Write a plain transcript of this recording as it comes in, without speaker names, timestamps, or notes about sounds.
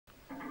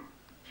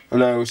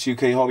Hello, it's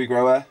UK Hobby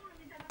Grower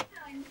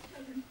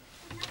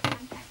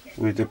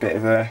with a bit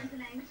of a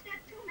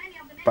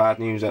bad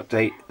news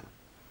update.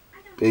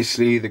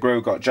 Basically, the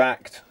grow got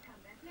jacked.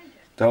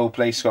 The whole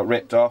place got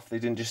ripped off. They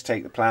didn't just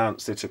take the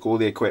plants, they took all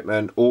the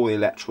equipment, all the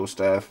electrical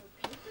stuff.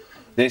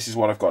 This is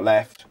what I've got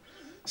left.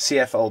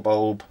 CFL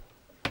bulb.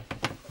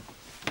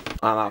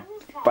 And that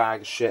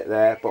bag of shit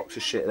there, box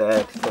of shit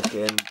there,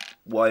 fucking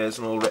wires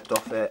and all ripped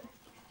off it.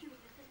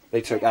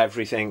 They took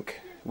everything.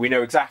 We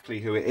know exactly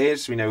who it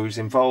is, we know who's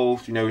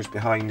involved, we know who's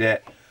behind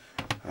it.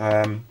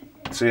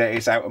 So yeah,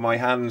 it's out of my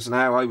hands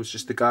now. I was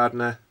just the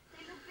gardener.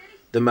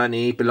 The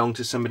money belonged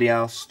to somebody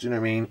else, do you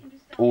know what I mean?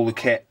 All the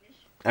kit,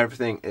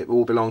 everything, it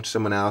all belonged to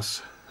someone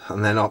else.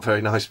 And they're not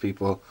very nice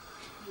people.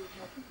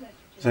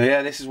 So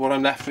yeah, this is what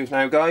I'm left with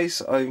now,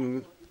 guys.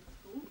 I've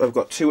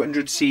got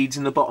 200 seeds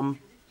in the bottom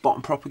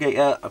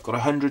propagator. I've got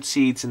 100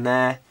 seeds in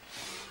there.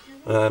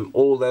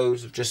 All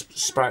those have just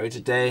sprouted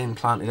today and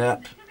planted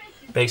up.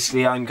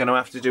 Basically, I'm going to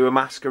have to do a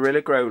mass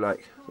guerrilla grow.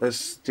 Like,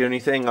 that's the only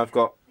thing. I've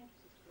got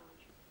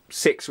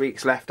 6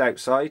 weeks left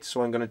outside,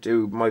 so I'm going to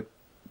do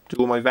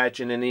all my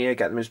vegging in here,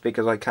 get them as big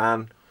as I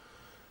can,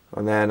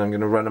 and then I'm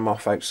going to run them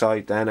off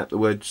outside, then up the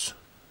woods.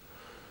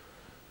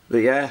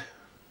 But yeah,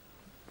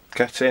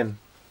 get in.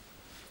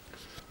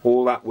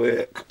 All that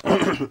work,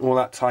 all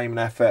that time and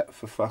effort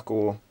for fuck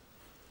all.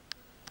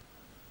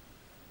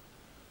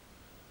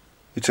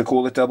 They took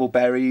all the double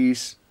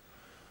berries.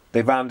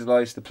 They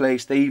vandalised the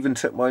place. They even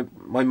took my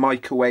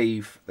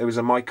microwave. There was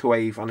a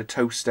microwave and a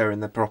toaster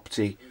in the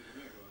property.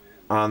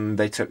 And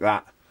they took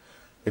that.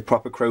 They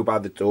proper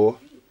crowbarred the door.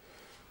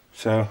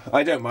 So,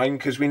 I don't mind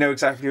because we know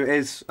exactly who it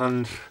is.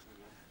 And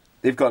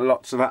they've got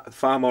lots of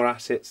far more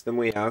assets than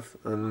we have.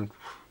 And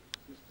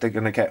they're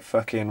going to get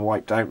fucking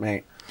wiped out,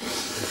 mate.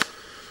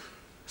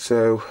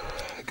 So,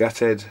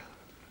 gutted.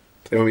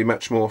 There won't be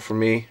much more from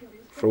me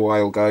for a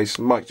while, guys.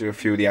 Might do a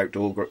few of the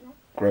outdoor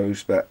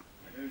grows, but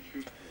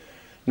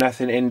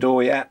nothing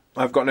indoor yet.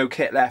 I've got no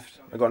kit left.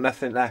 I've got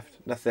nothing left.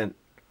 Nothing.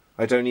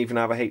 I don't even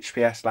have a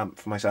HPS lamp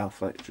for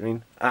myself. Like, do you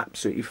mean?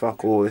 Absolutely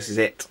fuck all. This is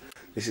it.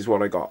 This is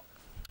what I got.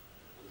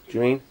 Do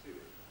you mean?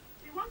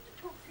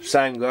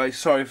 Sound, guys.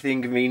 Sorry for the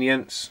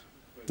inconvenience.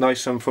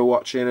 Nice one for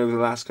watching over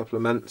the last couple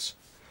of months.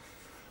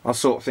 I'll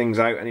sort things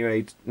out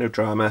anyway. No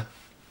drama.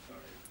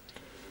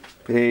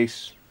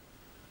 Peace.